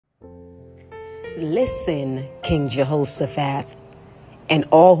Listen, King Jehoshaphat, and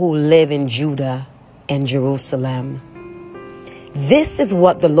all who live in Judah and Jerusalem. This is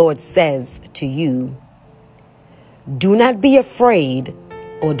what the Lord says to you. Do not be afraid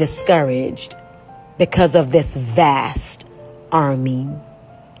or discouraged because of this vast army,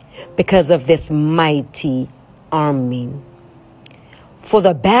 because of this mighty army. For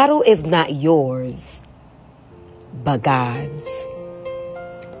the battle is not yours, but God's.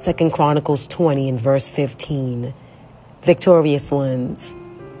 2 Chronicles 20 and verse 15. Victorious ones,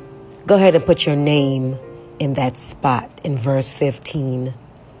 go ahead and put your name in that spot in verse 15.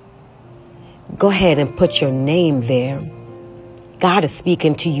 Go ahead and put your name there. God is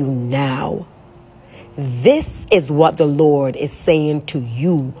speaking to you now. This is what the Lord is saying to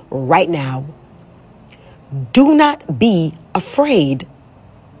you right now. Do not be afraid.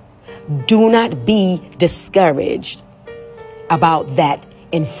 Do not be discouraged about that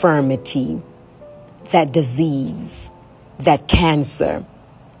infirmity, that disease, that cancer,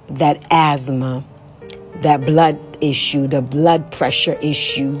 that asthma, that blood issue, the blood pressure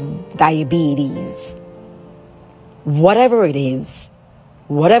issue, diabetes, whatever it is,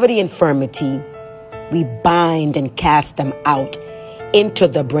 whatever the infirmity, we bind and cast them out into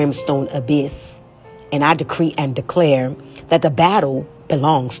the brimstone abyss. And I decree and declare that the battle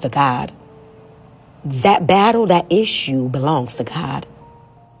belongs to God. That battle, that issue belongs to God.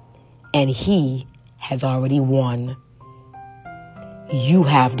 And He has already won. You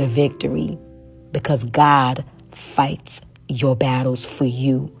have the victory because God fights your battles for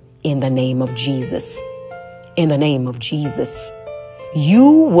you in the name of Jesus. In the name of Jesus. You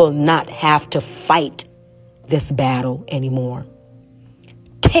will not have to fight this battle anymore.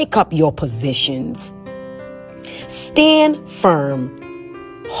 Take up your positions. Stand firm.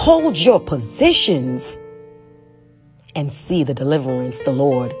 Hold your positions and see the deliverance the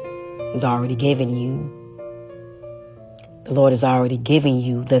Lord has already given you. The Lord has already given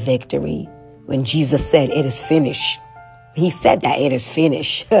you the victory. When Jesus said, it is finished, He said that it is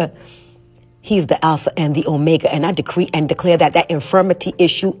finished. He's the Alpha and the Omega. And I decree and declare that that infirmity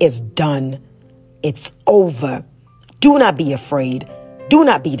issue is done. It's over. Do not be afraid. Do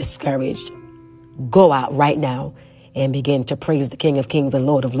not be discouraged. Go out right now and begin to praise the King of Kings and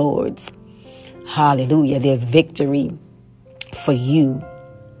Lord of Lords. Hallelujah. There's victory for you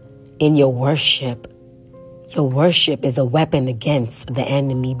in your worship. Your worship is a weapon against the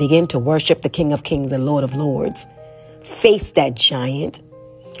enemy. Begin to worship the King of Kings and Lord of Lords. Face that giant.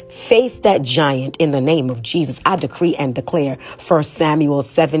 Face that giant in the name of Jesus. I decree and declare 1 Samuel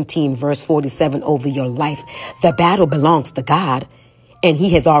 17 verse 47 over your life. The battle belongs to God, and He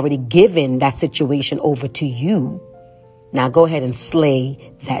has already given that situation over to you. Now go ahead and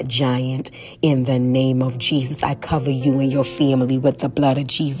slay that giant in the name of Jesus. I cover you and your family with the blood of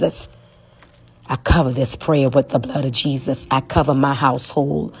Jesus. I cover this prayer with the blood of Jesus. I cover my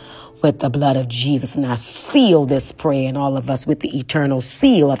household with the blood of Jesus. And I seal this prayer and all of us with the eternal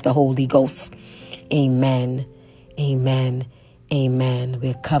seal of the Holy Ghost. Amen. Amen. Amen.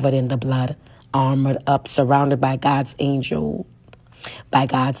 We're covered in the blood, armored up, surrounded by God's angels,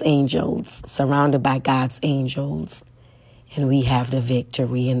 surrounded by God's angels. And we have the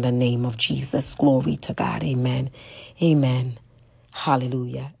victory in the name of Jesus. Glory to God. Amen. Amen.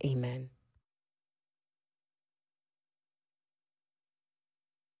 Hallelujah. Amen.